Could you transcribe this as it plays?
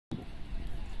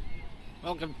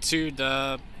Welcome to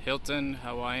the Hilton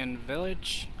Hawaiian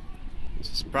Village.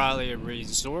 This is probably a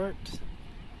resort.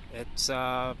 It's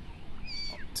to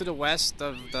the west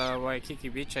of the Waikiki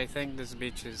beach, I think. This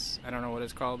beach is, I don't know what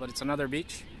it's called, but it's another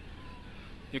beach.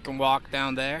 You can walk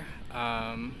down there.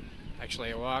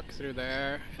 Actually, I walked through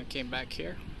there and came back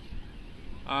here.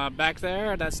 Back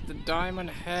there, that's the Diamond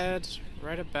Head,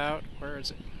 right about, where is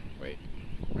it? Wait,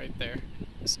 right there.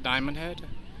 It's Diamond Head.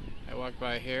 I walked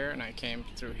by here and I came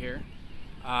through here.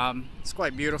 It's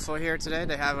quite beautiful here today.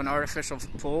 They have an artificial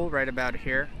pool right about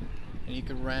here, and you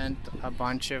could rent a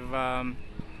bunch of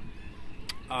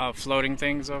floating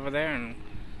things over there, and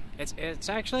it's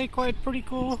actually pretty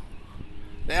cool.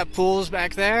 They have pools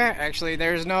back there. Actually,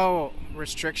 there's no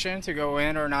restriction to go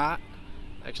in or not.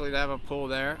 Actually, they have a pool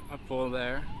there,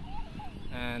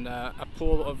 and a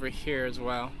pool over here as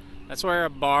well. That's where a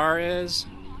bar is.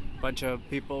 A bunch of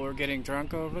people were getting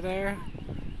drunk over there,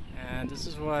 and this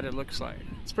is what it looks like.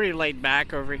 It's pretty laid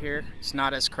back over here. It's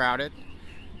not as crowded.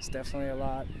 It's definitely a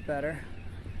lot better.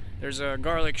 There's a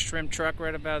garlic shrimp truck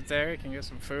right about there. You can get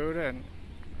some food and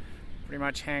pretty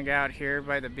much hang out here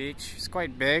by the beach. It's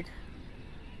quite big.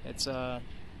 It's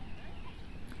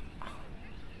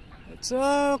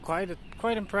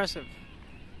quite impressive.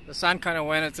 The sun kind of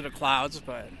went into the clouds,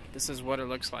 but this is what it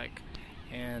looks like.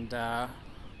 And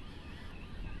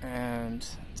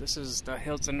this is the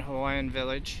Hilton Hawaiian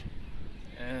Village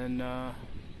in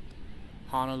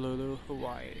Honolulu,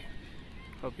 Hawaii.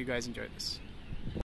 Hope you guys enjoyed this.